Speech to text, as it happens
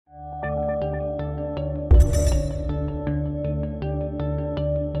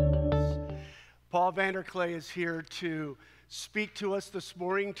Paul VanderKlay is here to speak to us this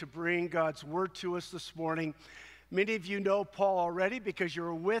morning, to bring God's word to us this morning. Many of you know Paul already because you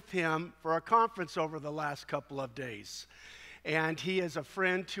were with him for a conference over the last couple of days. And he is a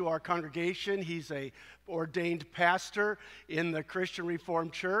friend to our congregation. He's an ordained pastor in the Christian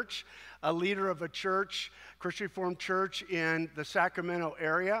Reformed Church, a leader of a church, Christian Reformed Church in the Sacramento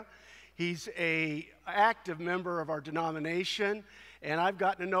area. He's an active member of our denomination, and I've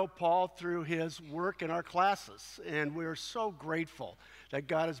gotten to know Paul through his work in our classes, and we're so grateful that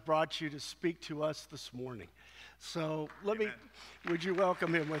God has brought you to speak to us this morning. So would you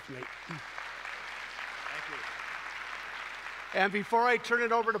welcome him with me? Thank you. And before I turn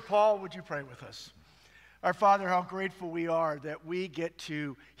it over to Paul, would you pray with us? Our Father, how grateful we are that we get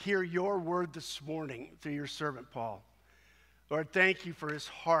to hear your word this morning through your servant Paul. Lord, thank you for his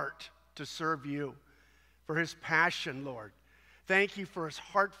heart to serve you, for his passion, Lord. Thank you for his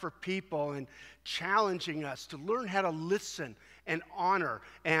heart for people and challenging us to learn how to listen and honor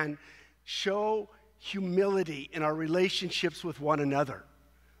and show humility in our relationships with one another.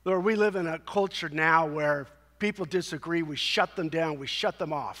 Lord, we live in a culture now where people disagree, we shut them down, we shut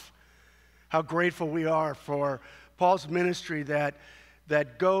them off. How grateful we are for Paul's ministry that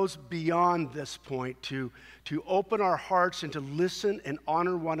goes beyond this point to open our hearts and to listen and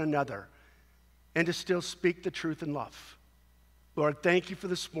honor one another and to still speak the truth in love. Lord, thank you for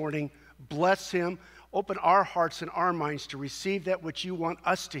this morning. Bless him. Open our hearts and our minds to receive that which you want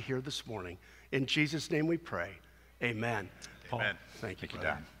us to hear this morning. In Jesus' name we pray. Amen. Paul, Amen. Thank you,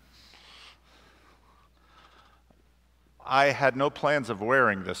 Don. I had no plans of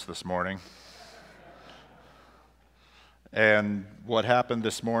wearing this morning. And what happened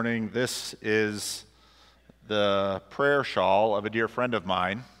this morning, this is the prayer shawl of a dear friend of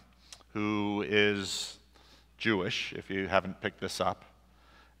mine who is Jewish, if you haven't picked this up.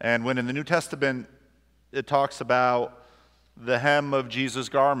 And when in the New Testament it talks about the hem of Jesus'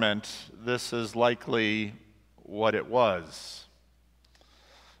 garment, this is likely what it was.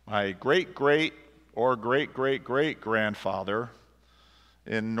 My great-great-great-great-grandfather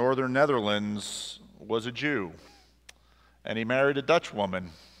in northern Netherlands was a Jew, and he married a Dutch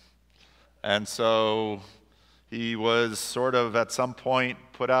woman. And so he was sort of at some point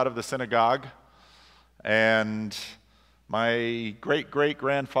put out of the synagogue, and my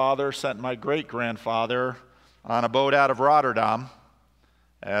great-great-grandfather sent my great-grandfather on a boat out of Rotterdam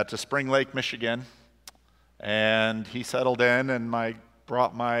to Spring Lake, Michigan, and he settled in, and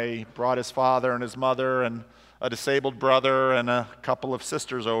brought his father and his mother and a disabled brother and a couple of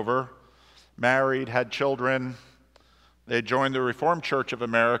sisters over, married, had children. They joined the Reformed Church of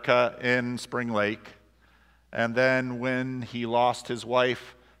America in Spring Lake, and then when he lost his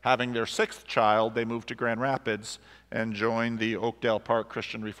wife having their sixth child, they moved to Grand Rapids and joined the Oakdale Park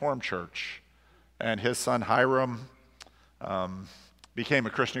Christian Reformed Church. And his son Hiram became a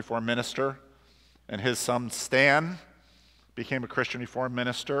Christian Reformed minister, and his son Stan became a Christian Reformed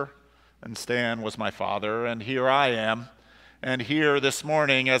minister, and Stan was my father, and here I am. And here this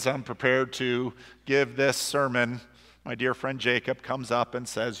morning, as I'm prepared to give this sermon, my dear friend Jacob comes up and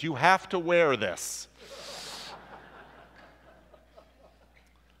says, "You have to wear this."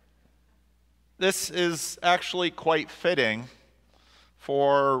 This is actually quite fitting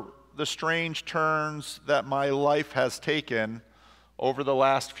for the strange turns that my life has taken over the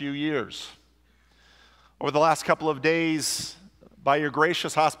last few years. Over the last couple of days, by your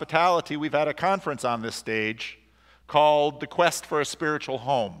gracious hospitality, we've had a conference on this stage called The Quest for a Spiritual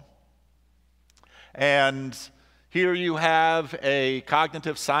Home. And here you have a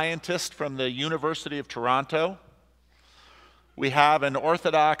cognitive scientist from the University of Toronto. We have an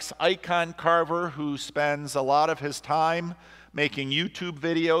Orthodox icon carver who spends a lot of his time making YouTube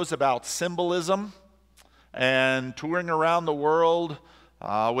videos about symbolism and touring around the world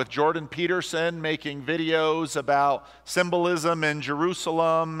with Jordan Peterson, making videos about symbolism in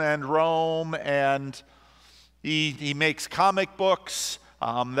Jerusalem and Rome, and he makes comic books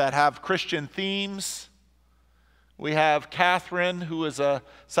that have Christian themes. We have Catherine, who is a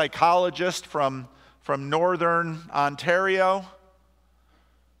psychologist from northern Ontario.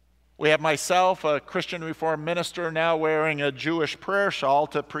 We have myself, a Christian Reformed minister, now wearing a Jewish prayer shawl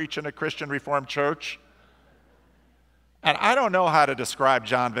to preach in a Christian Reformed church. And I don't know how to describe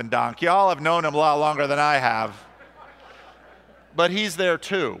John Van Donk. Y'all have known him a lot longer than I have. But he's there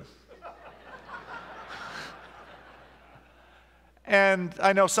too. And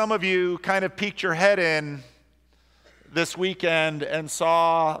I know some of you kind of peeked your head in this weekend and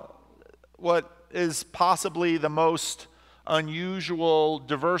saw what is possibly the most unusual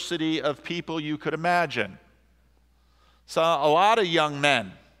diversity of people you could imagine. So a lot of young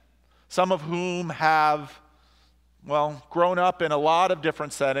men, some of whom have, well, grown up in a lot of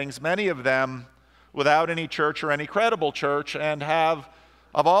different settings, many of them without any church or any credible church, and have,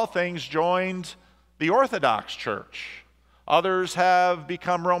 of all things, joined the Orthodox Church. Others have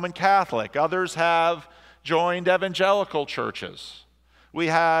become Roman Catholic. Others have joined evangelical churches. We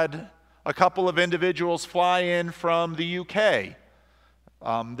had a couple of individuals fly in from the UK.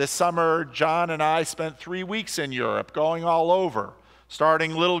 This summer, John and I spent 3 weeks in Europe, going all over,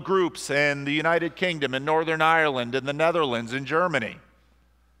 starting little groups in the United Kingdom, in Northern Ireland, in the Netherlands, in Germany.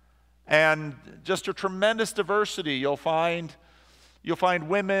 And just a tremendous diversity. You'll find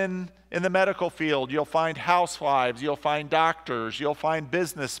women in the medical field. You'll find housewives. You'll find doctors. You'll find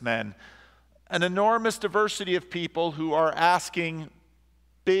businessmen. An enormous diversity of people who are asking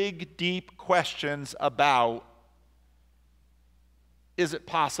big, deep questions about, is it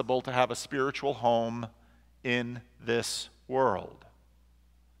possible to have a spiritual home in this world?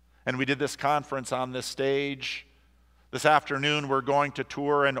 And we did this conference on this stage. This afternoon, we're going to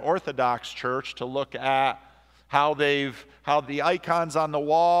tour an Orthodox church to look at how the icons on the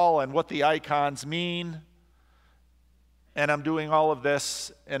wall and what the icons mean. And I'm doing all of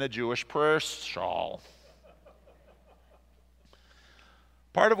this in a Jewish prayer shawl.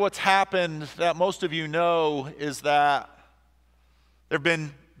 Part of what's happened that most of you know is that there have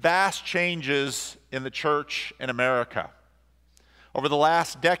been vast changes in the church in America. Over the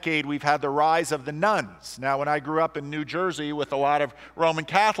last decade, we've had the rise of the nuns. Now, when I grew up in New Jersey with a lot of Roman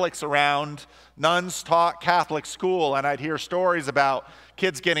Catholics around, nuns taught Catholic school, and I'd hear stories about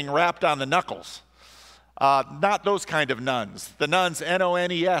kids getting rapped on the knuckles. Not those kind of nuns. The nuns,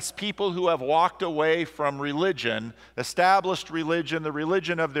 N-O-N-E-S, people who have walked away from religion, established religion, the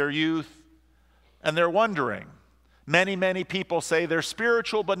religion of their youth, and they're wondering. Many, many people say they're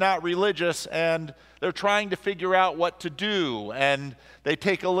spiritual but not religious, and they're trying to figure out what to do. And they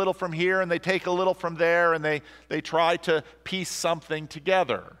take a little from here and they take a little from there, and they try to piece something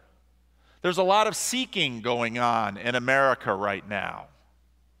together. There's a lot of seeking going on in America right now.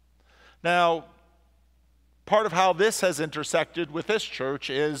 Now, part of how this has intersected with this church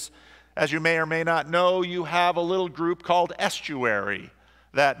is, as you may or may not know, you have a little group called Estuary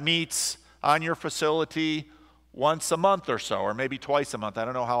that meets on your facility once a month or so, or maybe twice a month. I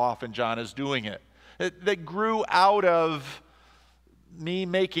don't know how often John is doing it. That grew out of me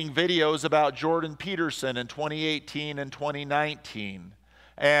making videos about Jordan Peterson in 2018 and 2019,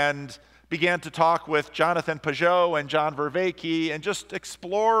 and began to talk with Jonathan Pajot and John Vervaeke and just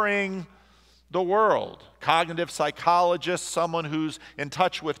exploring the world. Cognitive psychologist, someone who's in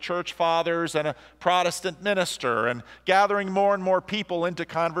touch with church fathers, and a Protestant minister, and gathering more and more people into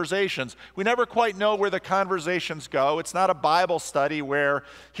conversations. We never quite know where the conversations go. It's not a Bible study where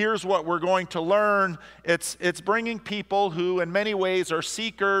here's what we're going to learn. It's bringing people who in many ways are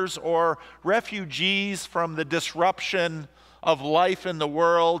seekers or refugees from the disruption of life in the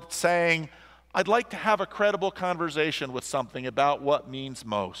world, saying, I'd like to have a credible conversation with something about what means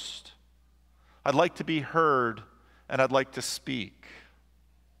most. I'd like to be heard, and I'd like to speak.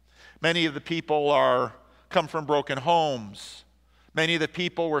 Many of the people come from broken homes. Many of the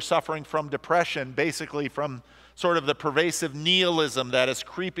people were suffering from depression, basically from sort of the pervasive nihilism that is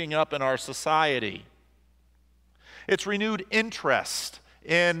creeping up in our society. It's renewed interest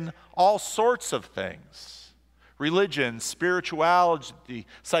in all sorts of things: religion, spirituality,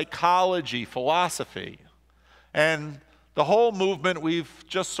 psychology, philosophy. And the whole movement we've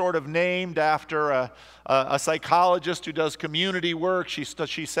just sort of named after a psychologist who does community work. She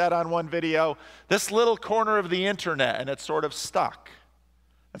said on one video, this little corner of the internet, and it's sort of stuck.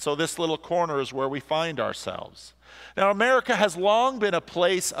 And so this little corner is where we find ourselves. Now, America has long been a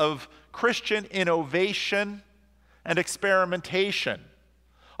place of Christian innovation and experimentation,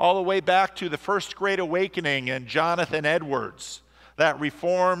 all the way back to the First Great Awakening and Jonathan Edwards, that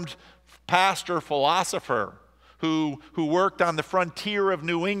Reformed pastor philosopher who worked on the frontier of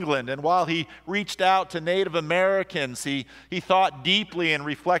New England. And while he reached out to Native Americans, he thought deeply and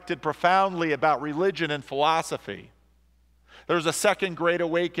reflected profoundly about religion and philosophy. There was a Second Great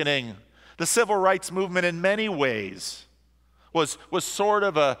Awakening. The Civil Rights Movement in many ways was sort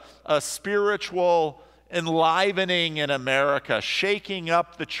of a spiritual enlivening in America, shaking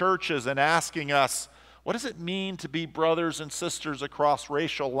up the churches and asking us, what does it mean to be brothers and sisters across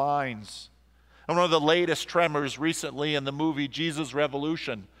racial lines? And one of the latest tremors recently in the movie Jesus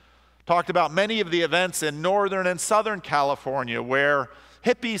Revolution talked about many of the events in Northern and Southern California where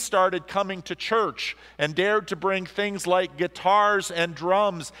hippies started coming to church and dared to bring things like guitars and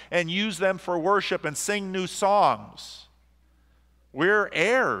drums and use them for worship and sing new songs. We're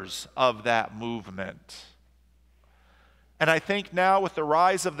heirs of that movement. And I think now with the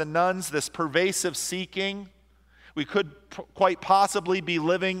rise of the nuns, this pervasive seeking, we could quite possibly be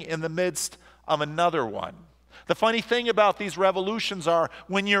living in the midst of another one. The funny thing about these revolutions are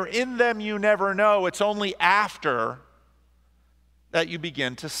when you're in them, you never know. It's only after that you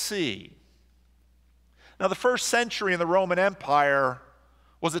begin to see. Now, the first century in the Roman Empire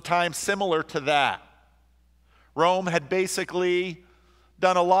was a time similar to that. Rome had basically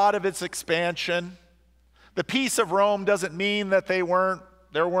done a lot of its expansion. The peace of Rome doesn't mean that there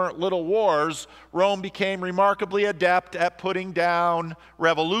weren't little wars. Rome became remarkably adept at putting down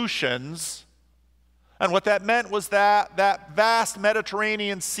revolutions. And what that meant was that vast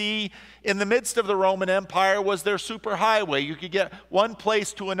Mediterranean Sea in the midst of the Roman Empire was their superhighway. You could get one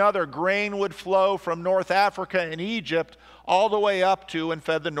place to another. Grain would flow from North Africa and Egypt all the way up to and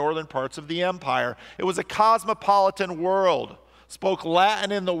fed the northern parts of the empire. It was a cosmopolitan world. Spoke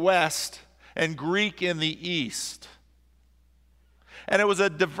Latin in the west and Greek in the east. And it was a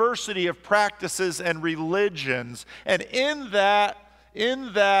diversity of practices and religions. And in that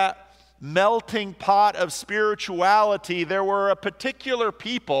melting pot of spirituality, there were a particular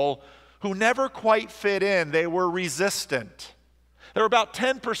people who never quite fit in. They were resistant. There were about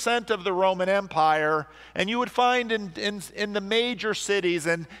 10% of the Roman Empire, and you would find in the major cities,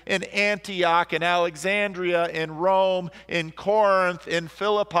 in Antioch, in Alexandria, in Rome, in Corinth, in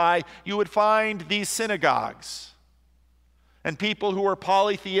Philippi, you would find these synagogues. And people who were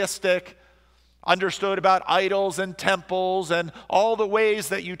polytheistic understood about idols and temples and all the ways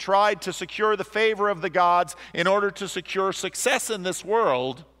that you tried to secure the favor of the gods in order to secure success in this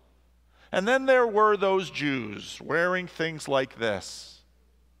world. And then there were those Jews wearing things like this,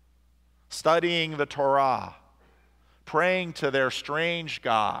 studying the Torah, praying to their strange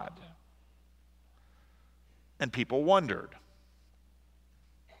God. And people wondered.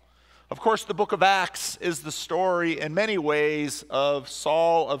 Of course, the book of Acts is the story in many ways of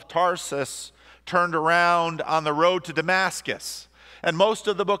Saul of Tarsus turned around on the road to Damascus. And most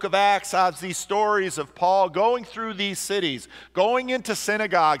of the book of Acts has these stories of Paul going through these cities, going into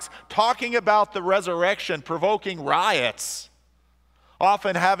synagogues, talking about the resurrection, provoking riots,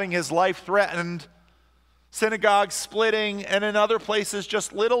 often having his life threatened, synagogues splitting, and in other places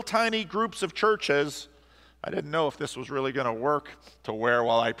just little tiny groups of churches. I didn't know if this was really going to work to wear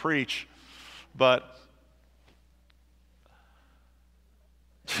while I preach, but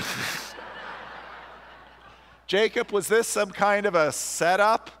Jacob, was this some kind of a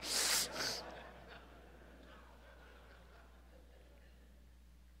setup?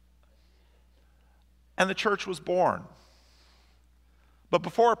 And the church was born. But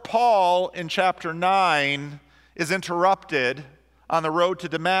before Paul in chapter 9 is interrupted on the road to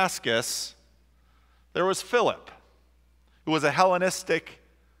Damascus, there was Philip, who was a Hellenistic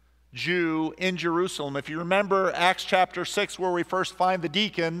Jew in Jerusalem. If you remember Acts chapter 6, where we first find the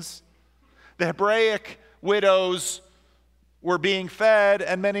deacons, the Hebraic widows were being fed,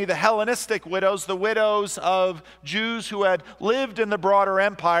 and many of the Hellenistic widows, the widows of Jews who had lived in the broader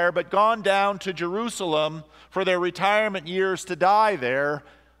empire but gone down to Jerusalem for their retirement years to die there,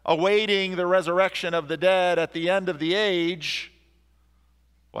 awaiting the resurrection of the dead at the end of the age,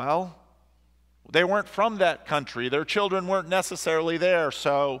 well, they weren't from that country. Their children weren't necessarily there,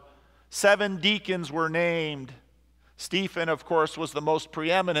 so 7 deacons were named. Stephen, of course, was the most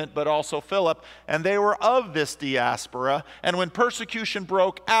preeminent, but also Philip, and they were of this diaspora. And when persecution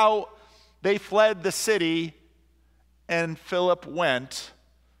broke out, they fled the city, and Philip went,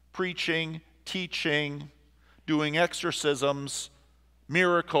 preaching, teaching, doing exorcisms,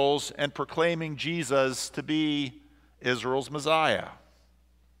 miracles, and proclaiming Jesus to be Israel's Messiah.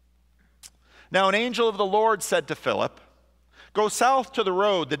 Now an angel of the Lord said to Philip, "Go south to the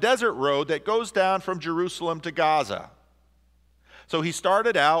road, the desert road that goes down from Jerusalem to Gaza." So he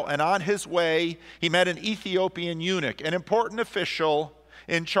started out, and on his way, he met an Ethiopian eunuch, an important official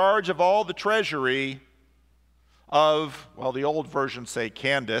in charge of all the treasury of, well, the old versions say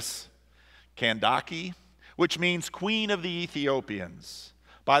Candace, Kandake, which means Queen of the Ethiopians.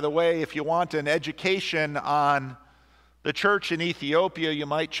 By the way, if you want an education on the church in Ethiopia, you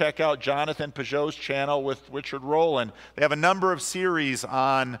might check out Jonathan Peugeot's channel with Richard Rowland. They have a number of series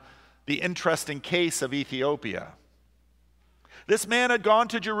on the interesting case of Ethiopia. This man had gone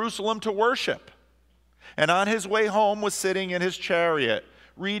to Jerusalem to worship, and on his way home was sitting in his chariot,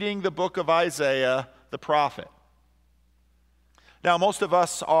 reading the book of Isaiah the prophet. Now, most of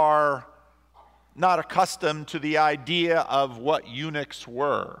us are not accustomed to the idea of what eunuchs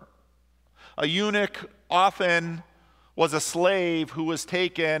were. A eunuch often was a slave who was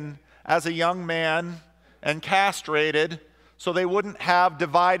taken as a young man and castrated so they wouldn't have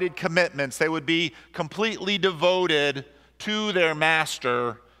divided commitments. They would be completely devoted to their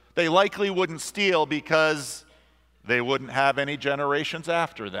master, they likely wouldn't steal because they wouldn't have any generations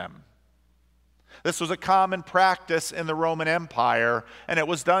after them. This was a common practice in the Roman Empire, and it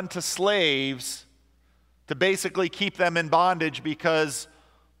was done to slaves to basically keep them in bondage, because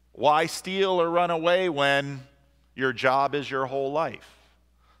why steal or run away when your job is your whole life?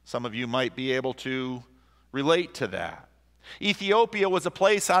 Some of you might be able to relate to that. Ethiopia was a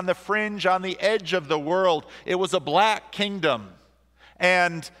place on the fringe, on the edge of the world. It was a black kingdom,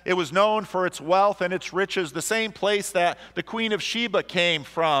 and it was known for its wealth and its riches, the same place that the Queen of Sheba came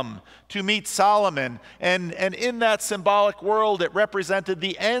from to meet Solomon. And in that symbolic world, it represented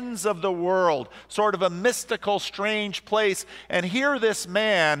the ends of the world, sort of a mystical, strange place. And here this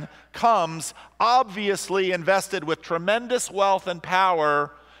man comes, obviously invested with tremendous wealth and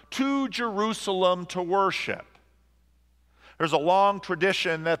power, to Jerusalem to worship. There's a long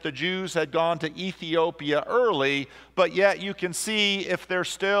tradition that the Jews had gone to Ethiopia early, but yet you can see if they're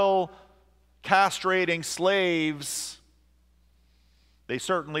still castrating slaves, they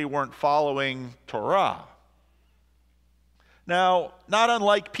certainly weren't following Torah. Now, not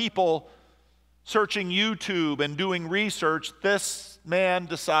unlike people searching YouTube and doing research, this man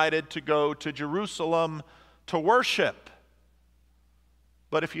decided to go to Jerusalem to worship.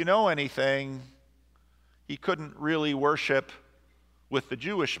 But if you know anything, he couldn't really worship with the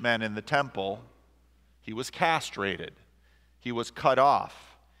Jewish men in the temple. He was castrated. He was cut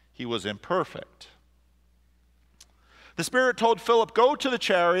off. He was imperfect. The Spirit told Philip, "Go to the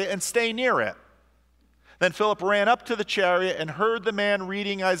chariot and stay near it." Then Philip ran up to the chariot and heard the man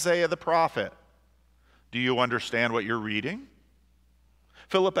reading Isaiah the prophet. "Do you understand what you're reading?"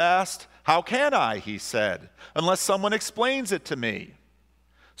 Philip asked. "How can I," he said, "unless someone explains it to me?"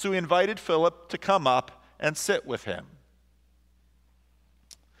 So he invited Philip to come up and sit with him.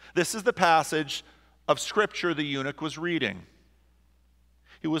 This is the passage of Scripture the eunuch was reading.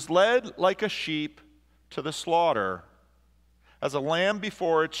 He was led like a sheep to the slaughter, as a lamb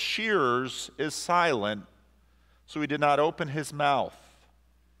before its shearers is silent, so he did not open his mouth.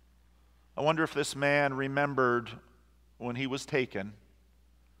 I wonder if this man remembered when he was taken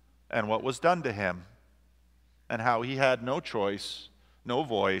and what was done to him, and how he had no choice, no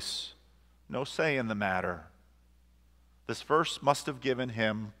voice, no say in the matter. This verse must have given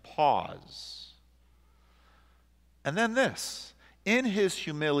him pause. And then this: in his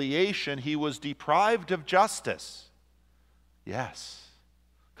humiliation, he was deprived of justice. Yes,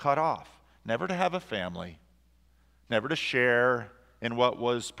 cut off, never to have a family, never to share in what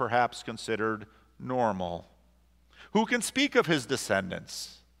was perhaps considered normal. Who can speak of his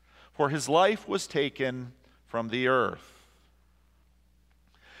descendants? For his life was taken from the earth.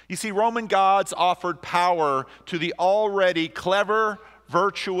 You see, Roman gods offered power to the already clever,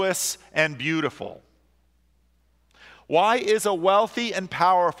 virtuous, and beautiful. Why is a wealthy and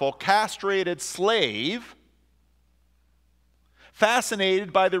powerful castrated slave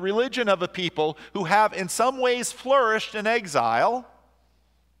fascinated by the religion of a people who have in some ways flourished in exile,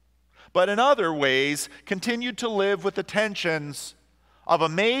 but in other ways continued to live with the tensions of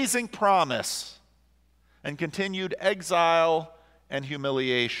amazing promise and continued exile and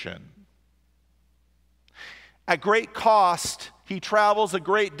humiliation? At great cost, he travels a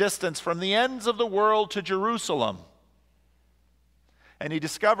great distance from the ends of the world to Jerusalem. And he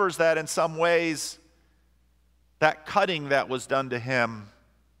discovers that in some ways, that cutting that was done to him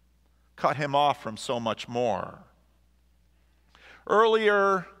cut him off from so much more.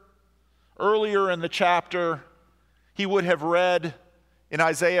 Earlier in the chapter, he would have read in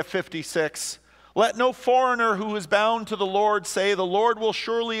Isaiah 56, "Let no foreigner who is bound to the Lord say, 'The Lord will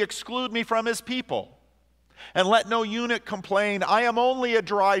surely exclude me from his people.' And let no eunuch complain, 'I am only a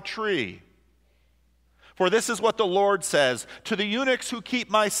dry tree.' For this is what the Lord says, to the eunuchs who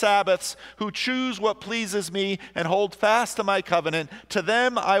keep my Sabbaths, who choose what pleases me and hold fast to my covenant, to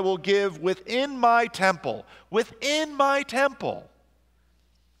them I will give within my temple,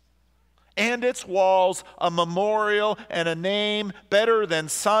 and its walls a memorial and a name better than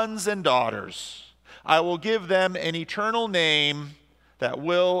sons and daughters. I will give them an eternal name that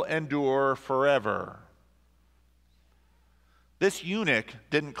will endure forever." This eunuch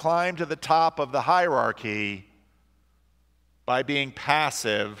didn't climb to the top of the hierarchy by being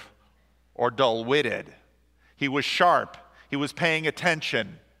passive or dull-witted. He was sharp. He was paying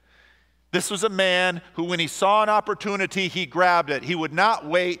attention. This was a man who, when he saw an opportunity, he grabbed it. He would not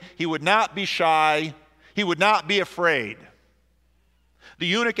wait. He would not be shy. He would not be afraid. The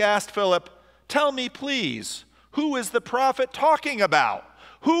eunuch asked Philip, "Tell me, please, who is the prophet talking about?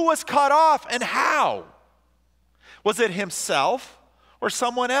 Who was cut off and how? Was it himself or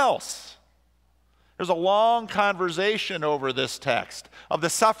someone else?" There's a long conversation over this text of the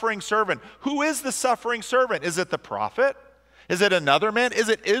suffering servant. Who is the suffering servant? Is it the prophet? Is it another man? Is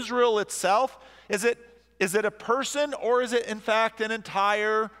it Israel itself? Is it a person, or is it in fact an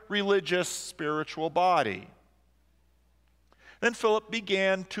entire religious spiritual body? Then Philip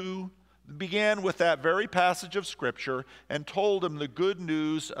began with that very passage of Scripture and told him the good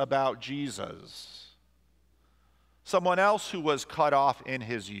news about Jesus. Someone else who was cut off in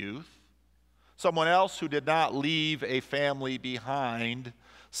his youth, someone else who did not leave a family behind,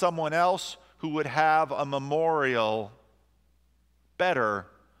 someone else who would have a memorial better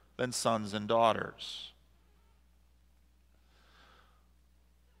than sons and daughters.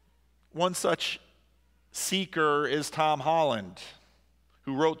 One such seeker is Tom Holland,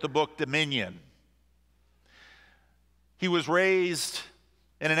 who wrote the book Dominion. He was raised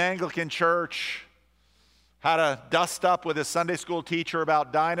in an Anglican church, had a dust up with his Sunday school teacher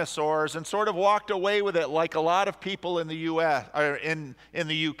about dinosaurs, and sort of walked away with it like a lot of people in the U.S. or in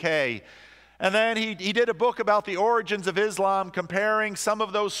the UK. And then he did a book about the origins of Islam, comparing some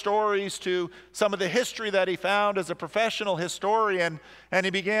of those stories to some of the history that he found as a professional historian. And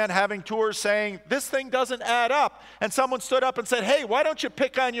he began having tours saying, this thing doesn't add up. And someone stood up and said, hey, why don't you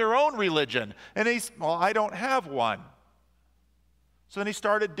pick on your own religion? And he's, well, I don't have one. So then he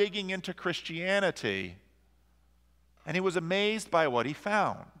started digging into Christianity. And he was amazed by what he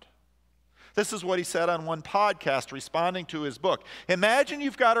found. This is what he said on one podcast responding to his book. Imagine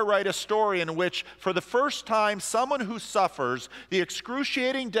you've got to write a story in which, for the first time, someone who suffers the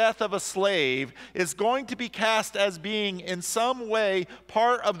excruciating death of a slave is going to be cast as being in some way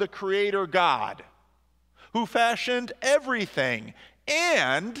part of the Creator God, who fashioned everything.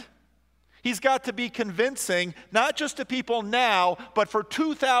 And he's got to be convincing, not just to people now, but for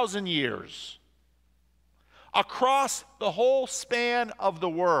 2,000 years, across the whole span of the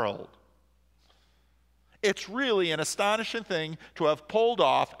world. It's really an astonishing thing to have pulled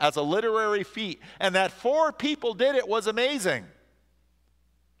off as a literary feat. And that 4 people did it was amazing.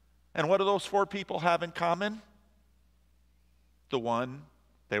 And what do those 4 people have in common? The one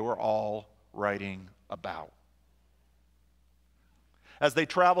they were all writing about. As they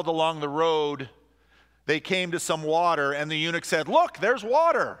traveled along the road, they came to some water, and the eunuch said, look, there's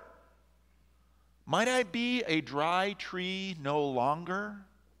water. Might I be a dry tree no longer?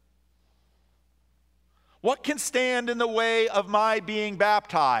 What can stand in the way of my being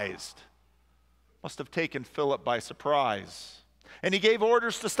baptized? Must have taken Philip by surprise. And he gave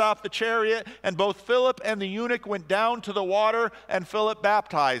orders to stop the chariot, and both Philip and the eunuch went down to the water, and Philip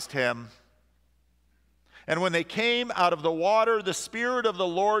baptized him. And when they came out of the water, the Spirit of the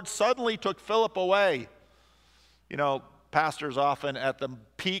Lord suddenly took Philip away. You know, pastors often at the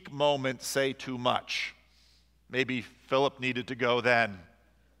peak moment say too much. Maybe Philip needed to go then.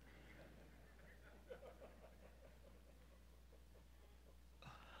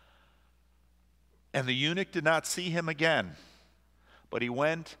 And the eunuch did not see him again, but he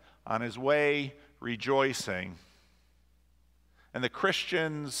went on his way rejoicing. And the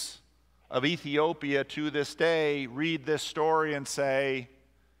Christians of Ethiopia to this day read this story and say,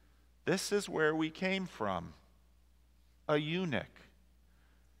 this is where we came from, a eunuch.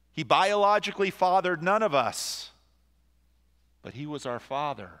 He biologically fathered none of us, but he was our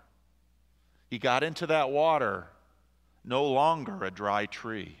father. He got into that water, no longer a dry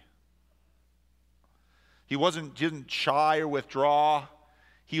tree. He didn't shy or withdraw.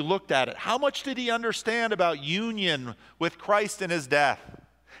 He looked at it. How much did he understand about union with Christ in his death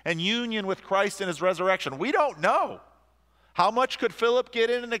and union with Christ in his resurrection? We don't know. How much could Philip get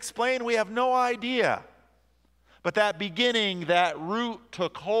in and explain? We have no idea. But that beginning, that root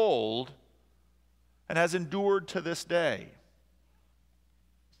took hold and has endured to this day.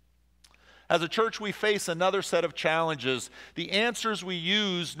 As a church, we face another set of challenges. The answers we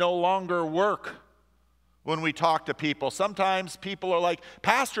use no longer work. When we talk to people, sometimes people are like,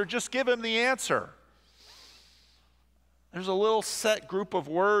 Pastor, just give him the answer. There's a little set group of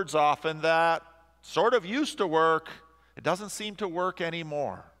words often that sort of used to work. It doesn't seem to work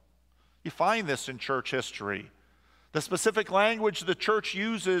anymore. You find this in church history. The specific language the church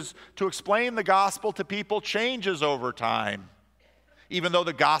uses to explain the gospel to people changes over time, even though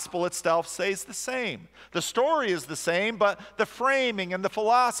the gospel itself stays the same. The story is the same, but the framing and the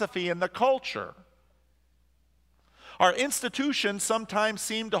philosophy and the culture. Our institutions sometimes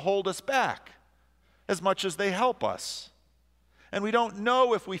seem to hold us back as much as they help us. And we don't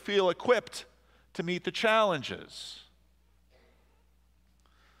know if we feel equipped to meet the challenges.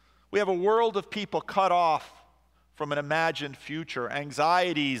 We have a world of people cut off from an imagined future,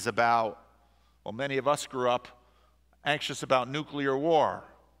 anxieties about, well, many of us grew up anxious about nuclear war.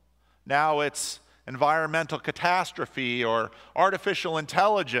 Now it's environmental catastrophe or artificial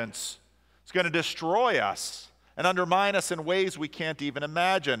intelligence is going to destroy us and undermine us in ways we can't even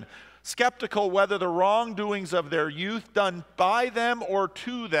imagine. Skeptical whether the wrongdoings of their youth done by them or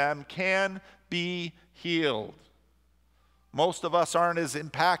to them can be healed. Most of us aren't as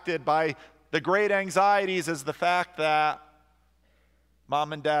impacted by the great anxieties as the fact that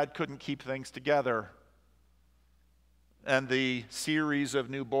mom and dad couldn't keep things together, and the series of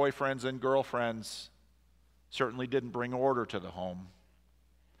new boyfriends and girlfriends certainly didn't bring order to the home.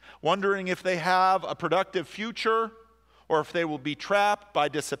 Wondering if they have a productive future or if they will be trapped by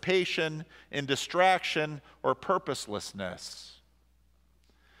dissipation, in distraction, or purposelessness.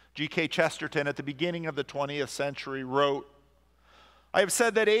 G.K. Chesterton, at the beginning of the 20th century, wrote, "I have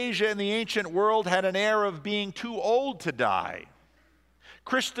said that Asia in the ancient world had an air of being too old to die.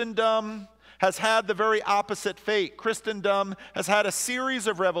 Christendom has had the very opposite fate. Christendom has had a series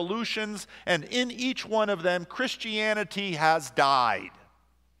of revolutions, and in each one of them, Christianity has died.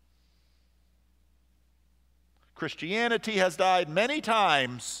 Christianity has died many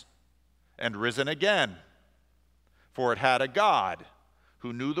times and risen again, for it had a God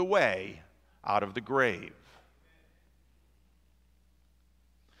who knew the way out of the grave."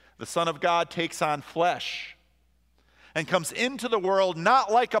 The Son of God takes on flesh and comes into the world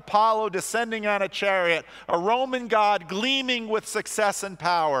not like Apollo descending on a chariot, a Roman god gleaming with success and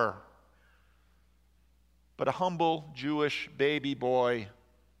power, but a humble Jewish baby boy,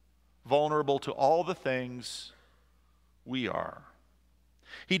 vulnerable to all the things we are.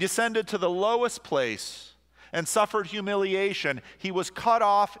 He descended to the lowest place and suffered humiliation. He was cut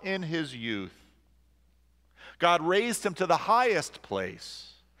off in his youth. God raised him to the highest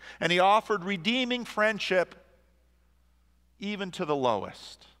place, and he offered redeeming friendship even to the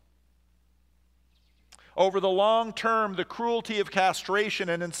lowest. Over the long term, the cruelty of castration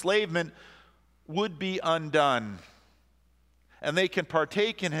and enslavement would be undone, and they can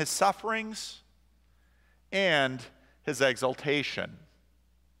partake in his sufferings and his exaltation.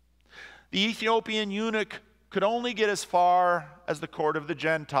 The Ethiopian eunuch could only get as far as the court of the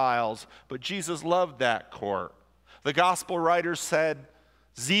Gentiles, but Jesus loved that court. The gospel writers said,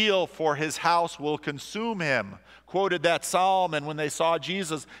 "Zeal for his house will consume him," quoted that psalm, and when they saw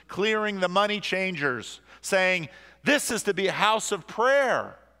Jesus clearing the money changers, saying, "This is to be a house of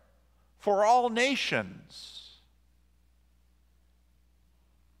prayer for all nations."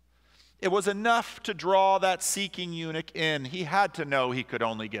 It was enough to draw that seeking eunuch in. He had to know he could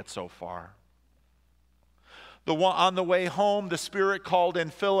only get so far. On the way home, the Spirit called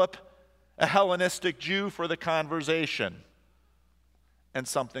in Philip, a Hellenistic Jew, for the conversation, and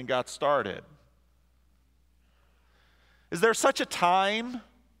something got started. Is there such a time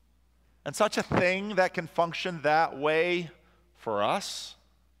and such a thing that can function that way for us?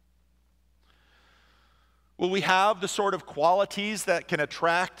 Will we have the sort of qualities that can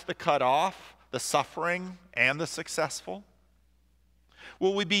attract the cut off, the suffering, and the successful?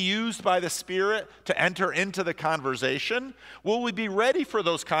 Will we be used by the Spirit to enter into the conversation? Will we be ready for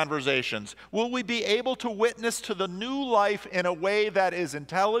those conversations? Will we be able to witness to the new life in a way that is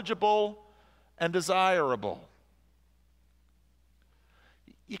intelligible and desirable?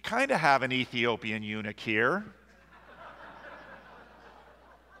 You kind of have an Ethiopian eunuch here.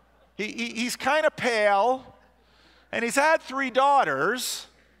 He's kind of pale, and he's had 3 daughters.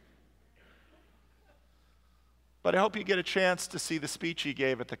 But I hope you get a chance to see the speech he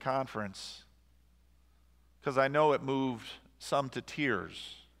gave at the conference, because I know it moved some to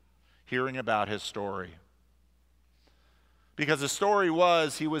tears hearing about his story. Because the story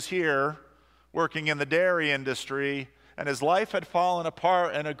was, he was here working in the dairy industry, and his life had fallen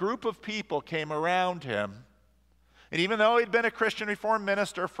apart, and a group of people came around him. And even though he'd been a Christian Reformed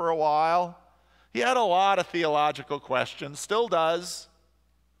minister for a while, he had a lot of theological questions, still does,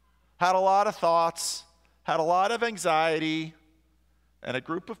 had a lot of thoughts, had a lot of anxiety, and a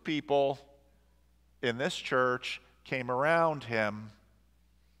group of people in this church came around him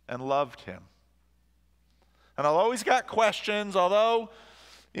and loved him. And although he's got questions, although,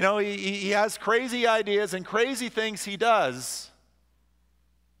 he has crazy ideas and crazy things he does,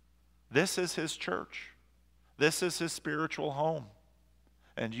 this is his church. This is his spiritual home.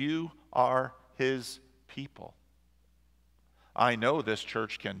 And you are his people. I know this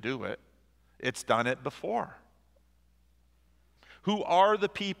church can do it. It's done it before. Who are the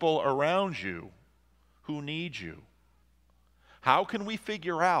people around you who need you? How can we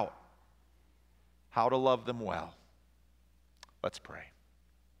figure out how to love them well? Let's pray.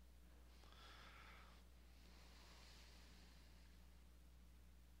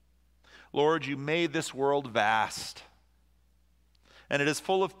 Lord, you made this world vast, and it is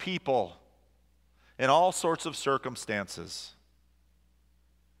full of people in all sorts of circumstances.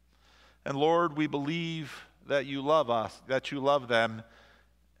 And Lord, we believe that you love us, that you love them,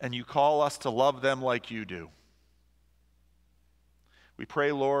 and you call us to love them like you do. We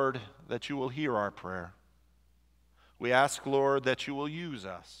pray, Lord, that you will hear our prayer. We ask, Lord, that you will use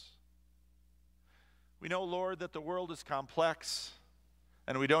us. We know, Lord, that the world is complex,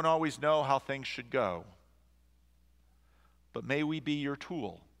 and we don't always know how things should go. But may we be your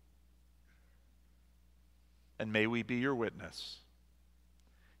tool, and may we be your witness.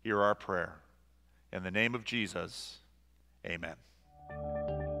 Hear our prayer. In the name of Jesus,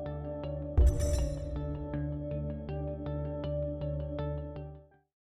 amen.